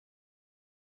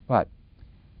But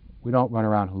we don't run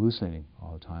around hallucinating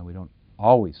all the time. We don't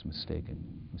always mistake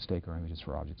our images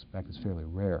for objects. In fact, it's fairly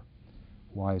rare.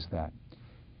 Why is that?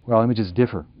 Well, images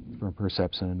differ from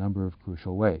percepts in a number of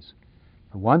crucial ways.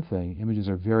 For one thing, images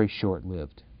are very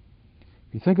short-lived.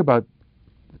 If you think about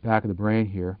the back of the brain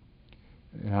here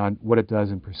and what it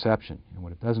does in perception and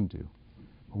what it doesn't do,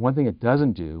 well, one thing it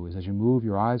doesn't do is as you move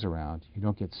your eyes around, you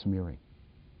don't get smearing.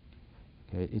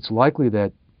 Okay? It's likely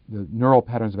that the neural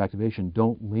patterns of activation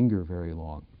don't linger very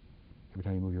long every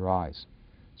time you move your eyes.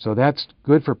 So that's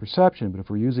good for perception, but if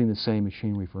we're using the same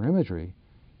machinery for imagery,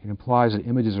 it implies that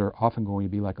images are often going to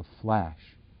be like a flash.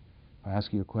 If I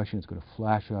ask you a question, it's going to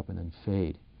flash up and then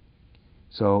fade.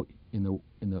 So in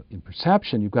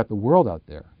perception, you've got the world out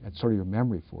there. That's sort of your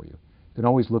memory for you. You can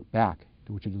always look back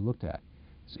to what you just looked at.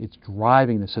 It's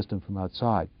driving the system from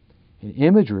outside. In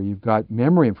imagery, you've got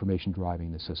memory information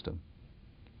driving the system.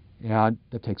 And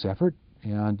that takes effort,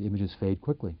 and images fade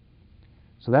quickly.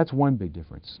 So that's one big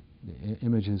difference. The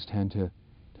images tend to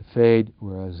fade,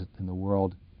 whereas in the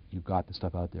world, you've got the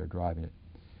stuff out there driving it.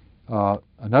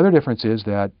 Another difference is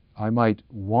that I might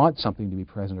want something to be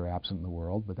present or absent in the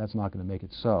world, but that's not going to make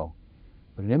it so.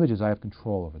 But in images, I have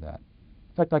control over that.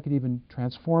 In fact, I can even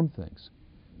transform things.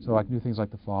 So I can do things like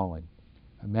the following.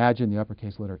 Imagine the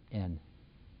uppercase letter N.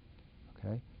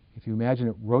 Okay? If you imagine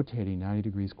it rotating 90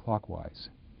 degrees clockwise,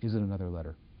 is it another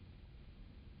letter?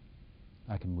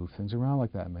 I can move things around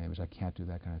like that in my image. I can't do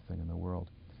that kind of thing in the world.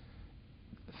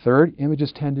 Third,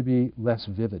 images tend to be less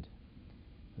vivid.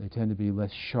 They tend to be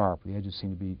less sharp. The edges seem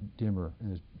to be dimmer,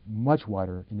 and there's much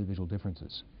wider individual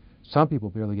differences. Some people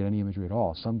barely get any imagery at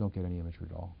all. Some don't get any imagery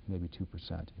at all, maybe 2%,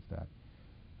 if that.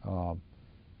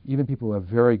 Even people who have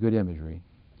very good imagery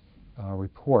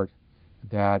report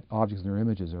that objects in their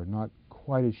images are not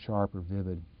quite as sharp or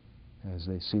vivid as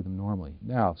they see them normally.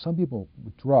 Now, some people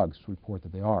with drugs report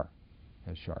that they are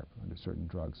as sharp under certain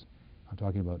drugs. I'm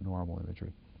talking about normal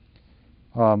imagery.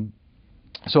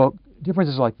 So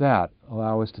differences like that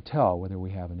allow us to tell whether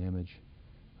we have an image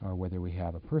or whether we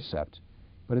have a percept.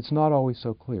 But it's not always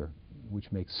so clear,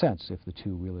 which makes sense if the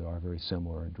two really are very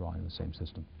similar and drawing in the same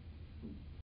system.